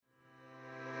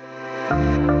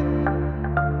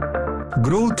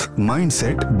Growth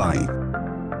Mindset by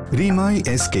Remai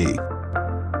SK.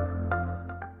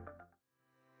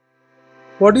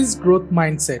 What is growth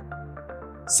mindset?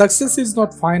 Success is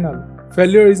not final,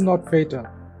 failure is not fatal.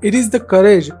 It is the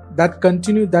courage that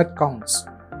continues that counts.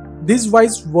 These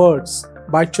wise words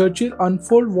by Churchill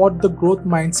unfold what the growth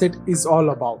mindset is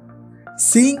all about.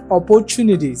 Seeing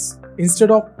opportunities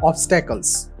instead of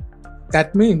obstacles.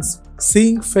 That means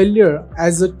seeing failure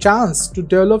as a chance to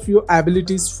develop your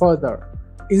abilities further,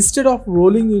 instead of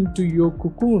rolling into your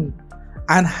cocoon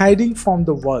and hiding from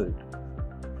the world.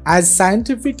 As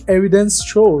scientific evidence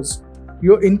shows,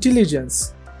 your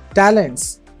intelligence,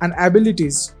 talents, and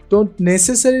abilities don't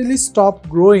necessarily stop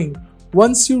growing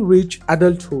once you reach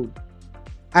adulthood.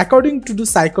 According to the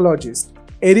psychologist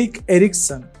Erik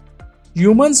Erikson,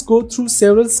 humans go through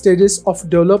several stages of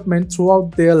development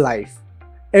throughout their life.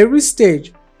 Every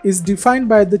stage is defined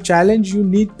by the challenge you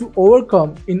need to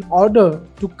overcome in order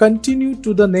to continue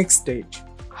to the next stage.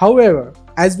 However,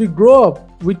 as we grow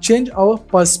up, we change our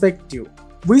perspective.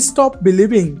 We stop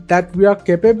believing that we are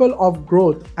capable of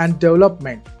growth and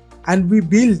development, and we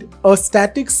build a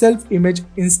static self-image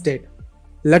instead.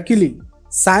 Luckily,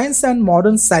 science and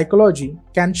modern psychology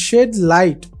can shed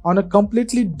light on a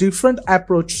completely different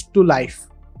approach to life.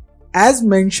 As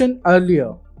mentioned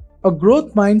earlier, a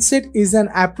growth mindset is an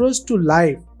approach to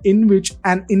life in which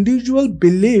an individual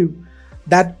believes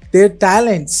that their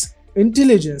talents,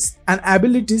 intelligence, and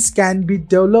abilities can be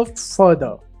developed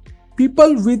further.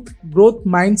 People with growth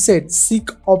mindset seek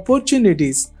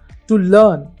opportunities to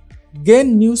learn,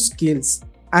 gain new skills,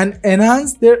 and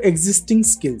enhance their existing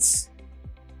skills.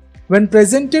 When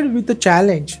presented with a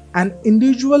challenge, an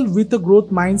individual with a growth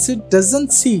mindset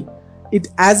doesn't see it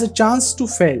as a chance to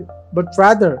fail, but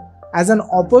rather as an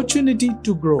opportunity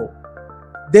to grow.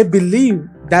 They believe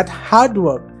that hard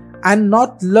work and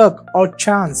not luck or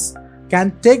chance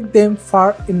can take them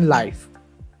far in life.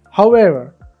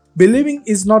 However, believing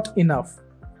is not enough.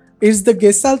 It's the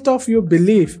gestalt of your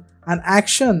belief and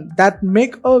action that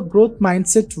make a growth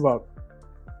mindset work.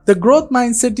 The growth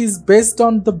mindset is based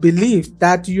on the belief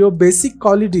that your basic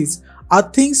qualities are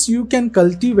things you can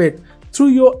cultivate through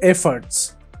your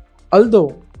efforts.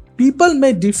 Although people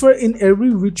may differ in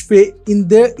every which way in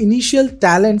their initial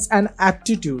talents and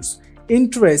aptitudes,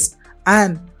 interests,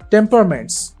 and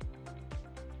temperaments,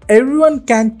 everyone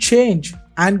can change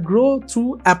and grow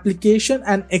through application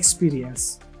and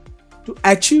experience. To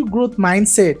achieve growth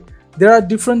mindset, there are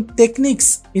different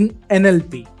techniques in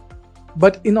NLP.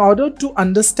 But in order to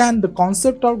understand the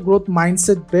concept of growth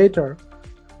mindset better,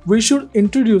 we should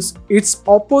introduce its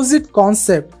opposite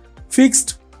concept,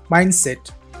 fixed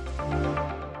mindset.